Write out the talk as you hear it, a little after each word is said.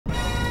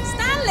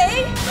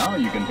Now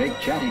you can take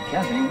Chatty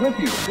Cathy with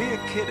you. Be a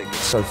kid again.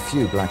 So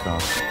few black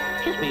artists.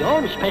 Here's me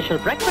own special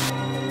breakfast.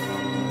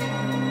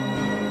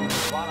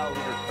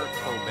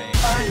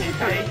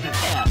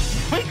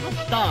 Sprinkle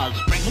stars,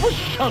 sprinkle with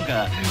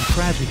sugar.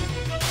 Tragic.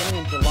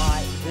 In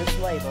July, this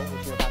label,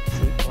 which you're about to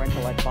see,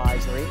 parental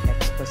advisory,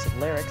 explicit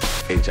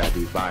lyrics. HIV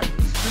virus.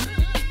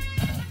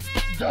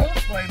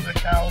 Don't blame the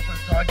cow for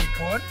soggy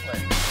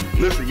cornflakes.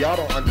 Listen, y'all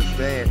don't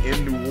understand.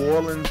 In New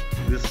Orleans,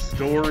 this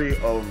story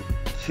of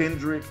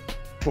Kendrick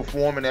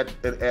performing at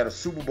a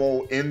Super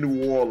Bowl in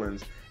New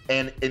Orleans,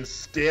 and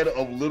instead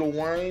of Lil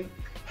Wayne,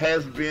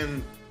 has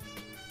been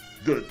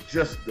the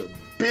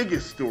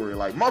biggest story.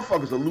 Like,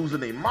 motherfuckers are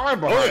losing their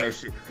mind behind that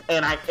shit.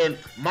 And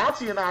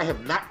Monty and I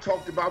have not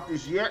talked about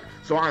this yet,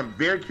 so I'm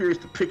very curious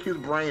to pick his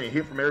brain and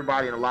hear from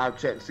everybody in the live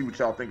chat and see what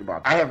y'all think about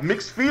it. I have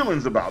mixed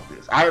feelings about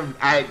this.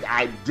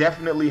 I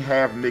definitely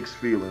have mixed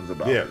feelings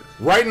about this.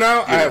 Right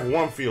now, I have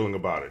one feeling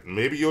about it.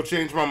 Maybe you'll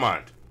change my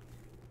mind.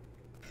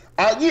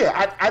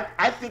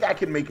 I think I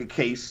can make a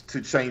case to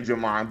change your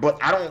mind, but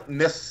I don't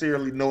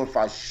necessarily know if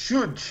I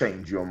should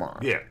change your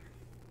mind.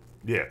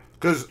 Yeah.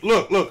 Because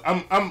look,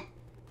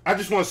 I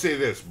just want to say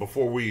this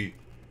before we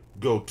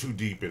go too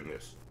deep in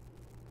this.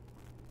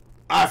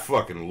 I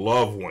fucking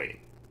love Wayne.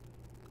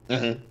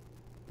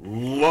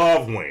 Mm-hmm.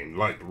 Love Wayne.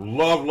 Like,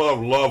 love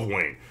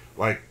Wayne.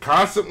 Like,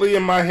 constantly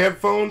in my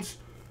headphones,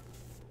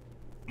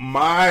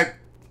 my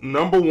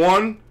number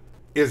one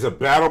is a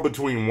battle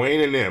between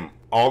Wayne and them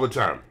all the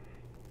time.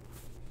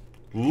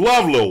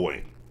 Love Lil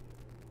Wayne.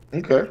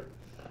 Okay.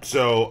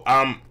 So,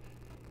 I'm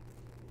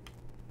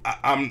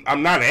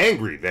not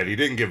angry that he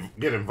didn't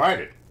get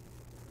invited.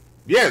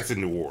 Yeah, it's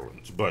in New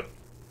Orleans, but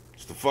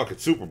it's the fucking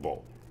Super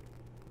Bowl.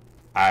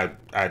 I've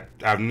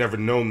never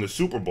known the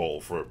Super Bowl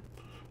for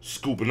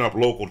scooping up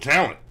local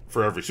talent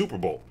for every Super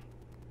Bowl.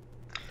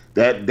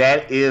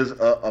 That is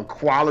a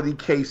quality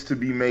case to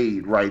be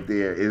made right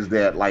there, is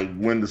that, like,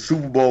 when the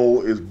Super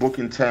Bowl is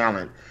booking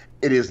talent,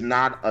 it is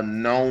not a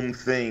known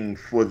thing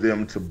for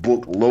them to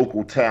book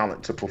local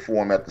talent to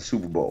perform at the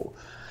Super Bowl.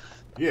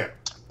 Yeah.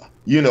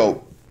 You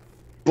know,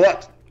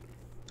 but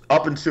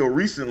up until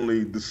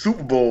recently, the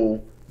Super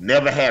Bowl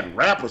never had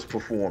rappers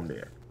perform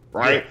there,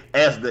 right?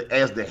 Yeah.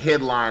 As the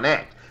headline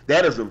act.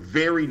 That is a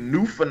very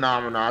new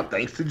phenomenon,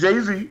 thanks to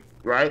Jay-Z,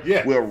 right?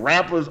 Yeah. Where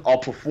rappers are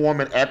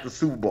performing at the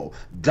Super Bowl.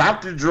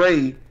 Dr.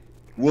 Dre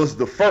was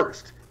the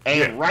first,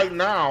 and right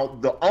now,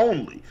 the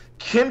only.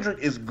 Kendrick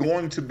is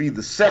going to be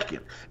the second.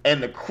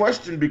 And the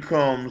question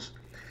becomes,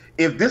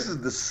 if this is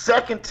the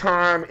second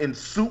time in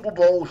Super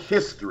Bowl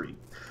history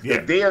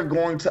that they are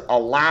going to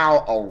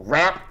allow a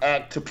rap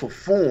act to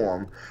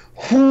perform,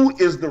 who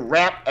is the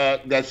rap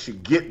act that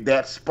should get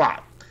that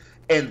spot?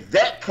 And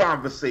that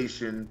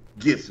conversation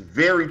gets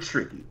very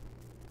tricky,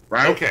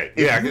 right? Okay,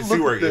 I can see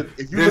where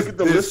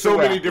there's so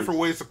many different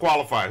ways to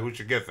qualify who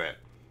should get that.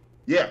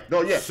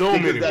 So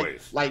many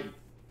ways. Like,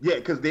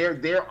 because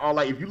there are,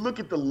 like, if you look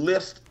at the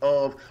list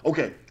of,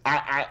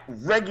 I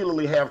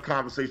regularly have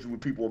conversations with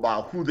people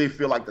about who they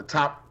feel like the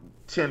top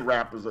 10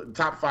 rappers,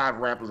 top 5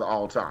 rappers of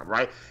all time,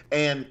 right?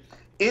 And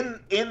in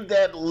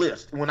that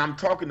list, when I'm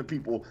talking to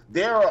people,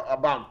 there are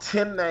about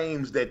 10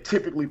 names that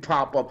typically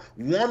pop up.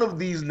 One of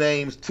these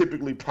names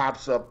typically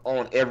pops up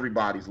on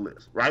everybody's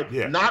list, right?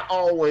 Yeah. Not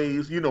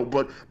always,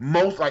 but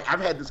most, like, I've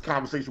had this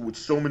conversation with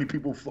so many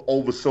people for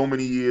over so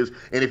many years,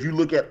 and if you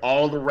look at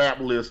all the rap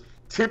lists,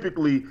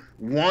 typically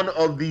one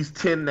of these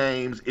 10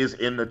 names is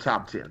in the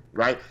top 10,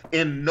 right?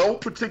 In no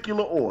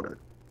particular order.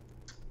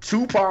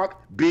 Tupac,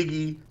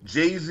 Biggie,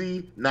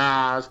 Jay-Z,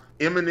 Nas,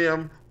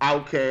 Eminem,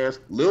 Outkast,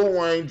 Lil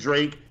Wayne,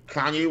 Drake,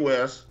 Kanye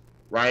West,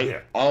 right? Yeah.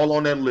 All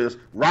on that list.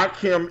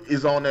 Rakim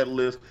is on that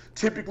list.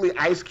 Typically,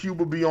 Ice Cube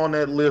will be on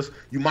that list.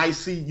 You might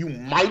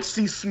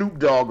see Snoop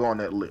Dogg on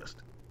that list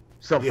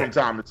from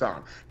time to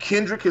time.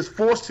 Kendrick has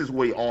forced his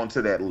way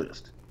onto that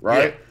list,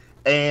 right? Yeah.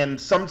 And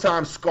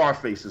sometimes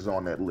Scarface is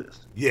on that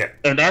list. Yeah.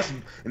 And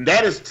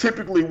that is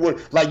typically what,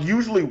 like,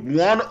 usually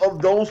one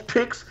of those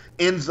picks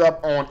ends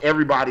up on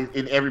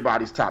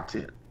everybody's top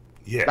 10.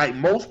 Yeah. Like,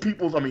 most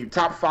people's,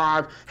 top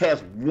 5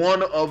 has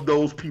one of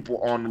those people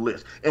on the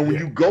list. And when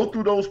you go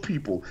through those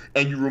people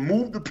and you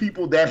remove the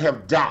people that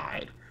have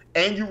died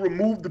and you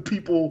remove the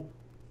people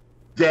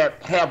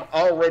that have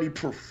already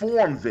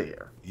performed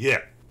there. Yeah.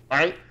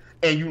 Right?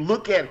 And you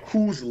look at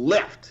who's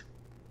left.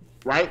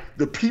 Right?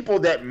 The people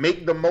that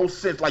make the most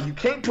sense. Like, you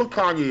can't put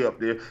Kanye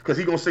up there because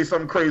he's going to say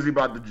something crazy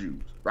about the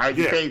Jews. Right?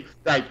 You can't,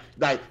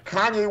 like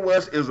Kanye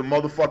West is a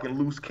motherfucking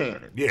loose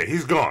cannon. Yeah,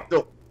 he's gone.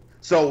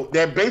 So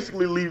that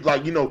basically leaves,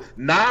 like,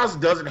 Nas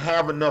doesn't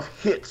have enough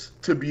hits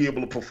to be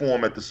able to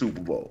perform at the Super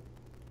Bowl.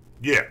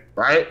 Yeah.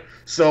 Right?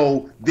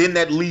 So then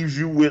that leaves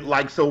you with,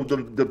 like, so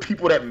the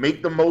people that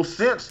make the most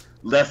sense,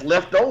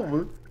 left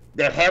over,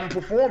 that haven't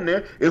performed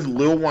there, is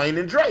Lil Wayne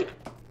and Drake.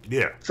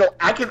 Yeah. So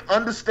I can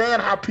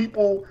understand how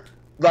people,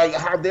 like,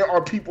 how there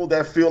are people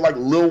that feel like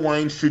Lil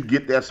Wayne should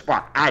get that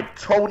spot. I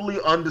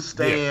totally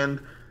understand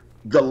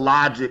the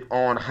logic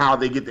on how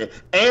they get there.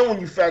 And when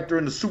you factor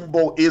in the Super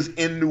Bowl is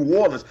in New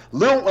Orleans,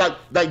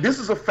 like this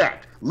is a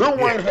fact. Lil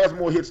Wayne has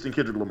more hits than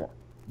Kendrick Lamar.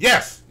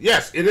 Yes,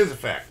 it is a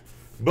fact.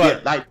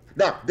 But like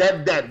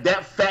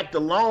that fact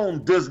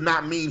alone does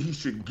not mean he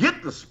should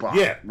get the spot.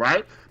 Yeah.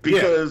 Right?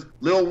 Because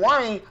Lil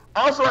Wayne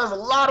also has a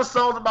lot of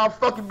songs about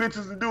fucking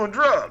bitches and doing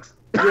drugs.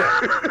 Yeah.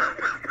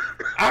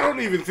 I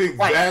don't even think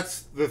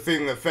that's the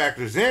thing that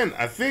factors in.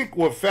 I think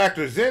what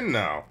factors in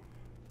now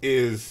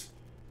is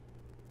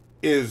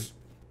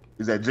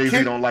that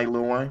Jay-Z don't like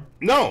Lil Wayne?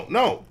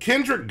 No.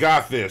 Kendrick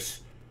got this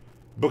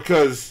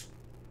because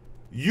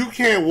you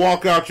can't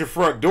walk out your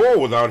front door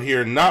without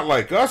hearing "Not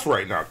Like Us"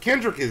 right now.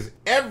 Kendrick is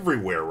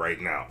everywhere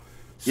right now.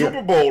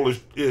 Super Bowl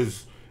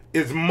is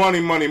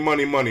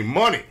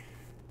money.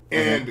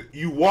 And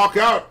you walk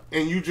out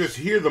and you just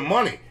hear the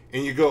money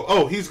and you go,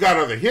 oh, he's got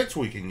other hits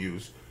we can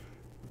use.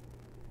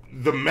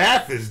 The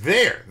math is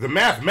there. The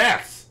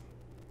maths.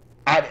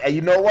 You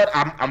know what?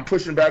 I'm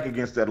pushing back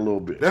against that a little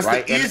bit. That's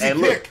right? the easy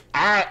and pick. Look,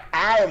 I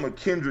am a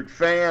Kendrick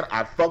fan.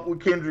 I fuck with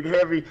Kendrick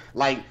heavy.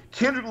 Like,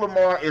 Kendrick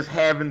Lamar is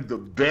having the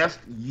best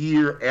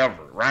year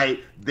ever,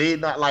 right? They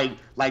not like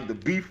the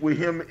beef with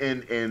him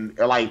and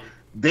like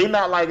They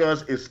Not Like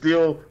Us is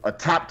still a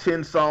top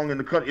 10 song in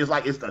the country.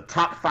 It's the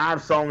top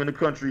 5 song in the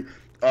country.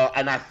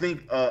 And I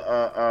think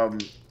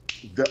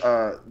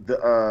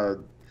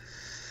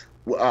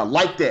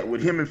Like That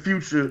with him and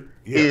Future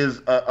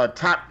is a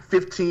top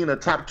 15, a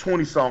top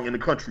 20 song in the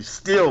country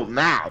still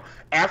now,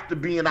 after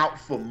being out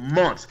for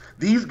months.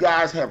 These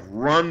guys have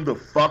run the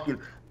fucking...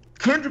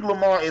 Kendrick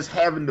Lamar is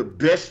having the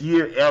best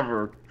year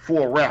ever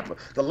for a rapper.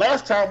 The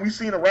last time we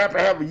seen a rapper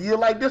have a year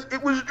like this,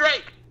 it was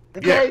Drake.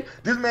 Okay? Yeah.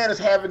 This man is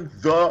having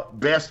the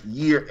best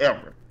year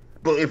ever.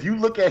 But if you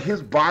look at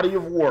his body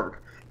of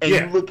work and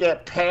you look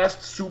at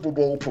past Super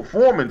Bowl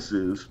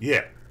performances,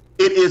 it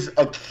is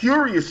a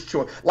curious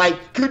choice.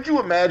 Like, could you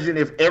imagine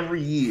if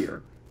every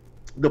year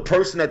the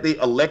person that they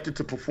elected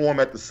to perform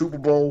at the Super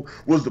Bowl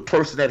was the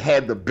person that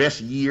had the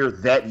best year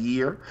that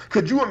year?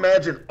 Could you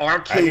imagine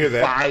Arcade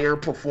Fire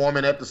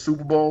performing at the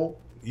Super Bowl?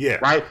 Yeah.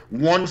 Right?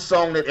 One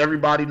song that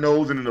everybody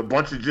knows and then a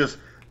bunch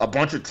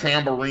of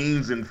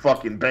tambourines and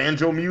fucking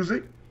banjo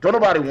music. Don't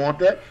nobody want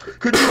that.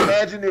 Could you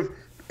imagine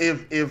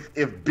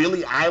if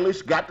Billie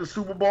Eilish got the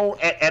Super Bowl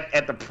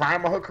at the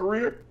prime of her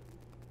career?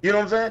 You know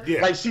what I'm saying?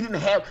 Yeah. Like, she didn't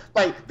have...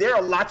 Like, there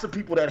are lots of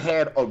people that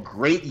had a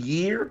great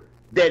year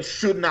that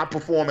should not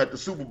perform at the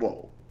Super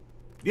Bowl.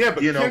 Yeah,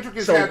 but Kendrick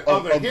has had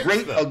other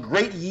hits, a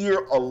great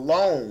year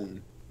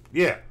alone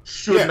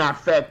should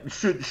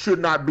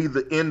not be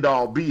the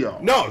end-all,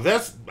 be-all. No,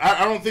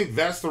 I don't think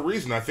that's the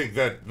reason. I think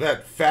that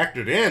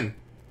factored in.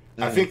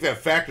 I think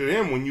that factored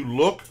in when you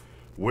look,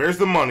 where's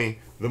the money?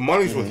 The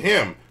money's with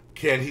him.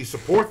 Can he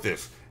support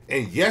this?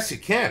 And yes, he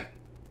can.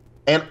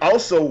 And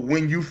also,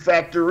 when you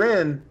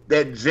factor in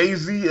that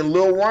Jay-Z and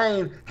Lil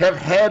Wayne have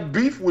had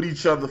beef with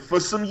each other for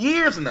some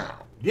years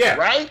now. Yeah.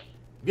 Right?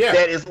 Yeah.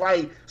 That is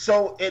like,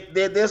 so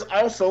there's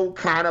also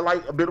kind of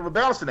like a bit of a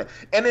balance in that.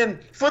 And then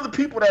for the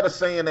people that are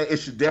saying that it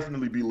should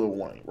definitely be Lil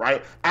Wayne,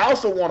 right? I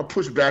also want to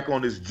push back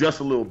on this just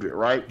a little bit,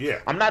 right?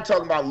 Yeah. I'm not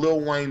talking about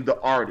Lil Wayne, the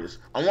artist.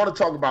 I want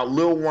to talk about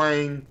Lil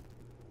Wayne,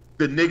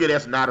 the nigga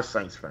that's not a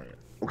Saints fan.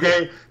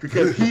 Okay?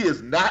 Because he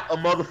is not a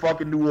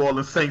motherfucking New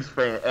Orleans Saints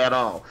fan at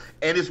all.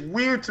 And it's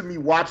weird to me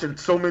watching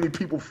so many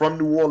people from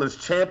New Orleans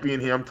champion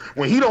him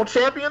when he don't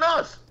champion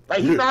us.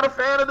 Like, he's not a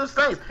fan of the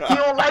Saints. He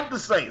don't like the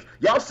Saints.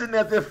 Y'all sitting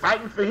out there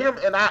fighting for him,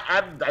 and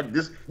I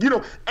just, you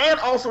know, and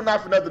also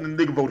not for nothing,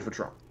 the nigga voted for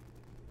Trump.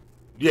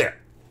 Yeah.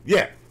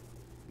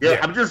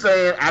 I'm just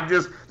saying, I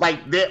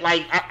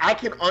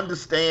can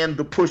understand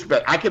the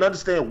pushback. I can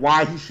understand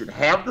why he should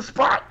have the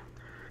spot.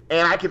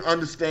 And I can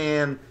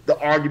understand the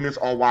arguments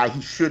on why he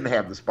shouldn't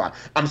have the spot.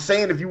 I'm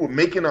saying if you were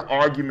making an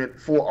argument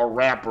for a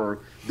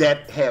rapper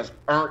that has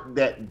earned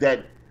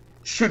that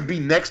should be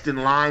next in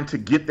line to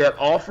get that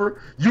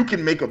offer, you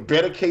can make a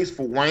better case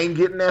for Wayne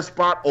getting that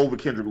spot over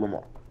Kendrick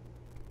Lamar.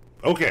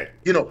 Okay.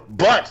 You know,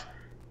 but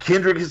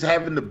Kendrick is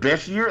having the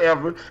best year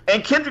ever,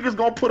 and Kendrick is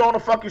going to put on a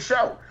fucking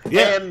show.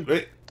 Yeah,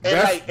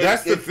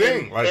 that's the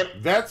thing.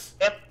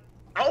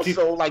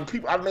 Also, like,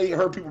 people,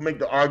 heard people make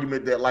the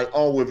argument that, like,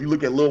 oh, well, if you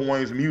look at Lil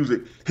Wayne's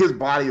music, his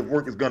body of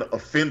work is going to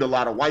offend a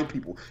lot of white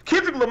people.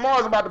 Kendrick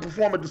Lamar is about to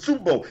perform at the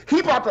Super Bowl. He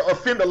about to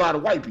offend a lot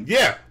of white people.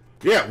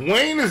 Yeah,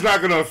 Wayne is not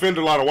going to offend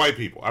a lot of white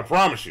people. I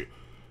promise you.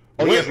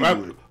 Oh,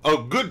 Wayne, a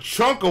good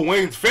chunk of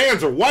Wayne's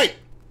fans are white.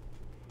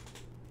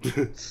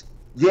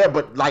 Yeah,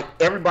 but like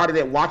everybody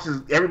that's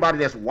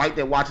white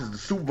that watches the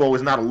Super Bowl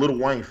is not a Lil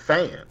Wayne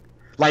fan.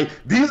 Like,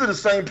 these are the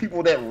same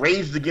people that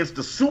raged against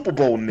the Super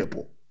Bowl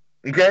nipple.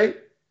 Okay?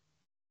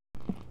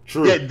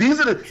 True. Yeah, these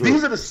are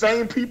the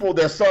same people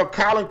that saw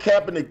Colin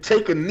Kaepernick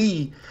take a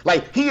knee.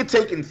 Like, he had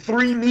taken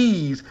 3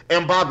 knees,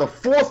 and by the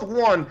 4th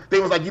one, they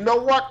was like, you know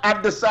what?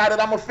 I've decided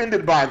I'm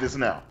offended by this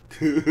now.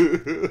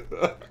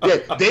 Yeah,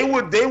 they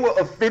were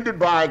offended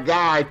by a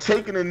guy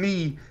taking a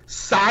knee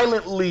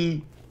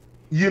silently,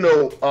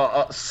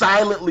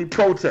 silently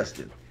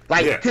protesting.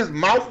 Like, his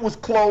mouth was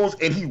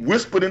closed, and he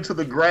whispered into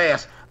the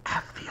grass,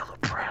 "I feel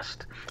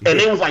oppressed." And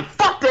they was like,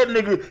 fuck that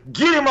nigga,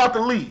 get him out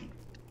the league.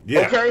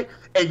 Yeah. Okay?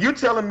 And you're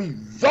telling me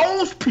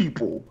those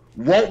people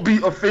won't be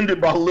offended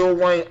by Lil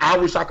Wayne? I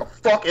wish I could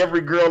fuck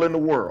every girl in the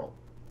world.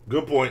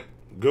 Good point.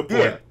 Good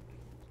point. Yeah.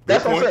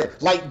 That's what I'm saying.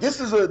 Like,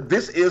 this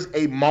is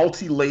a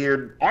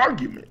multi-layered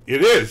argument.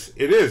 It is.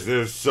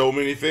 There's so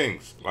many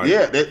things. Like,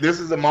 yeah, this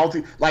is a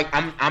like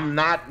I'm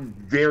not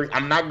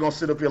gonna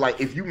sit up here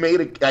like, if you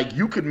made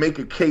you could make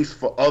a case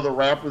for other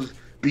rappers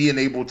being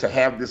able to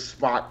have this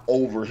spot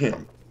over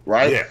him,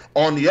 right? Yeah.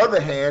 On the other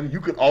hand,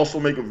 you could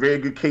also make a very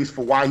good case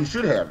for why he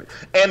should have it.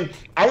 And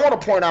I want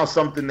to point out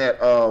something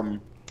that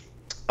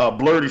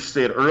Blurtish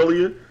said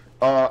earlier.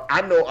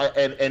 I know,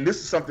 and this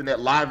is something that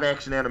live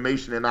action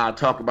animation and I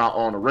talk about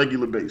on a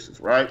regular basis,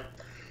 right?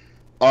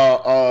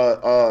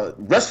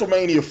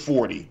 Wrestlemania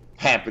 40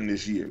 happened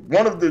this year.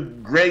 One of the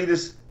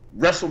greatest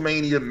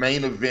WrestleMania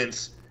main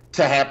events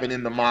to happen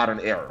in the modern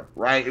era,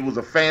 right? It was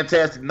a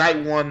fantastic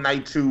night one,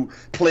 night two,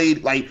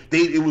 played like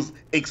it was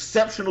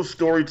exceptional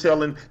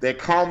storytelling that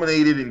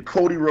culminated in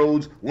Cody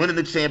Rhodes winning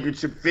the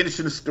championship,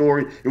 finishing the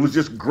story. It was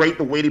just great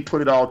the way they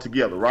put it all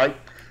together, right?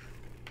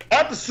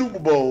 At the Super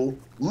Bowl,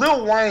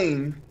 Lil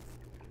Wayne,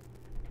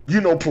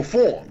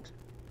 performed.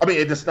 I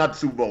mean, it's not the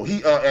Super Bowl. He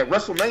at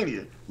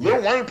WrestleMania,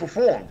 Lil Wayne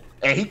performed,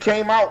 and he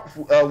came out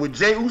with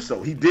Jey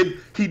Uso. He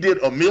did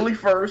a Millie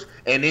first,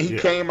 and then he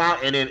came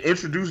out and then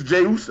introduced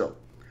Jey Uso,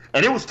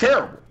 and it was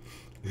terrible.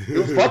 It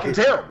was fucking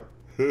terrible.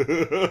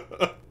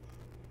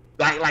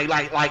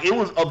 Like it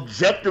was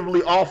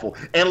objectively awful.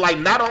 And like,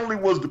 not only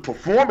was the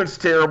performance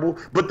terrible,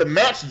 but the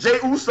match Jey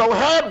Uso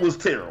had was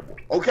terrible.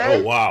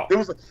 Okay? Oh wow. It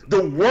was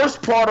the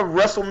worst part of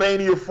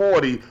WrestleMania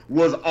 40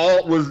 was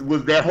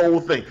that whole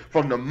thing.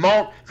 From the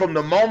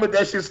moment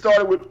that shit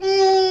started with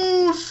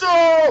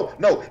Uso.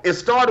 No, it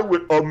started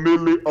with a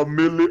milli,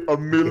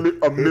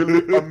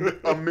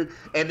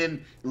 and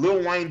then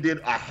Lil Wayne did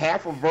a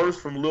half a verse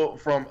from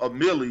a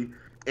milli,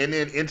 and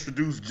then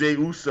introduced Jey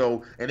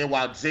Uso, and then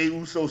while Jey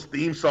Uso's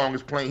theme song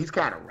is playing, he's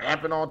kind of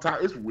rapping on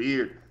top. It's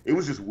weird. It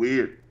was just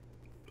weird.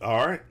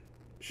 All right.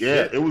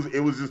 Yeah, it was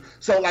just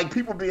so, like,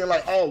 people being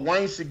like, "Oh,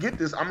 Wayne should get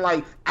this." I'm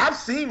like, I've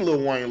seen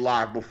Lil Wayne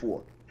live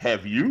before.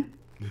 Have you?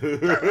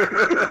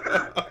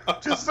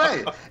 Just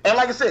saying. And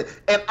like I said,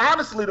 and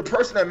honestly, the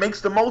person that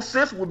makes the most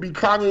sense would be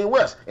Kanye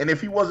West. And if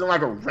he wasn't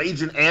like a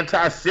raging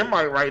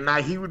anti-Semite right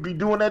now, he would be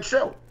doing that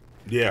show.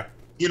 Yeah.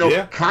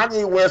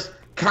 Kanye West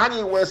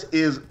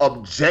is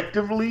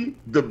objectively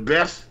the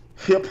best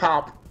hip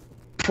hop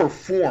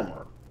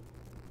performer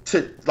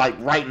to, like,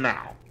 right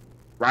now.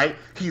 Right?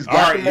 He's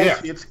got the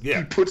most hits. Yeah.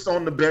 He puts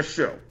on the best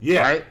show.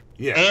 Yeah. Right?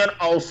 Yeah. And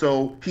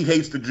also, he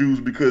hates the Jews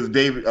because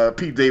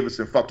Pete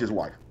Davidson fucked his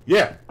wife.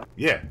 Yeah.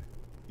 Yeah.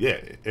 Yeah.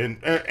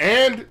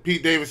 And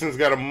Pete Davidson's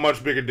got a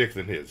much bigger dick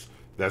than his.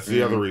 That's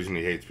the other reason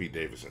he hates Pete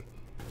Davidson.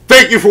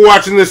 Thank you for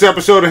watching this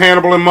episode of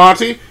Hannibal and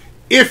Monty.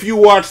 If you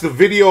watch the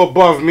video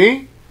above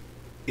me,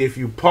 if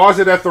you pause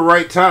it at the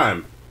right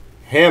time,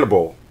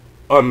 Hannibal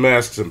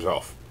unmasks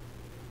himself.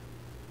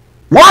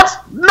 What?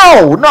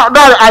 No,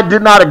 I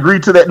did not agree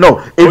to that.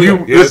 No,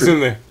 it's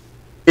in there.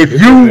 If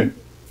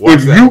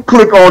you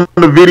click on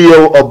the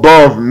video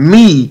above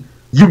me,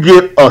 you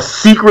get a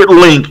secret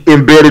link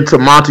embedded to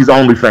Monty's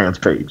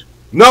OnlyFans page.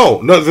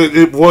 No,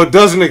 it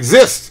doesn't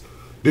exist.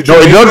 Did you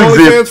make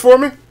OnlyFans for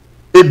me?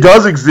 It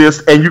does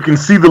exist, and you can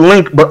see the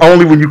link, but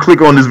only when you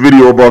click on this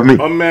video above me.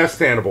 Unmasked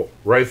Hannibal,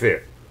 right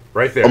there.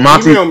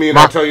 Email me and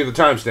I'll tell you the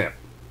timestamp.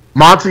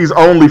 Monty's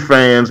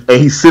OnlyFans, and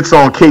he sits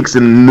on cakes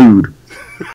in the nude.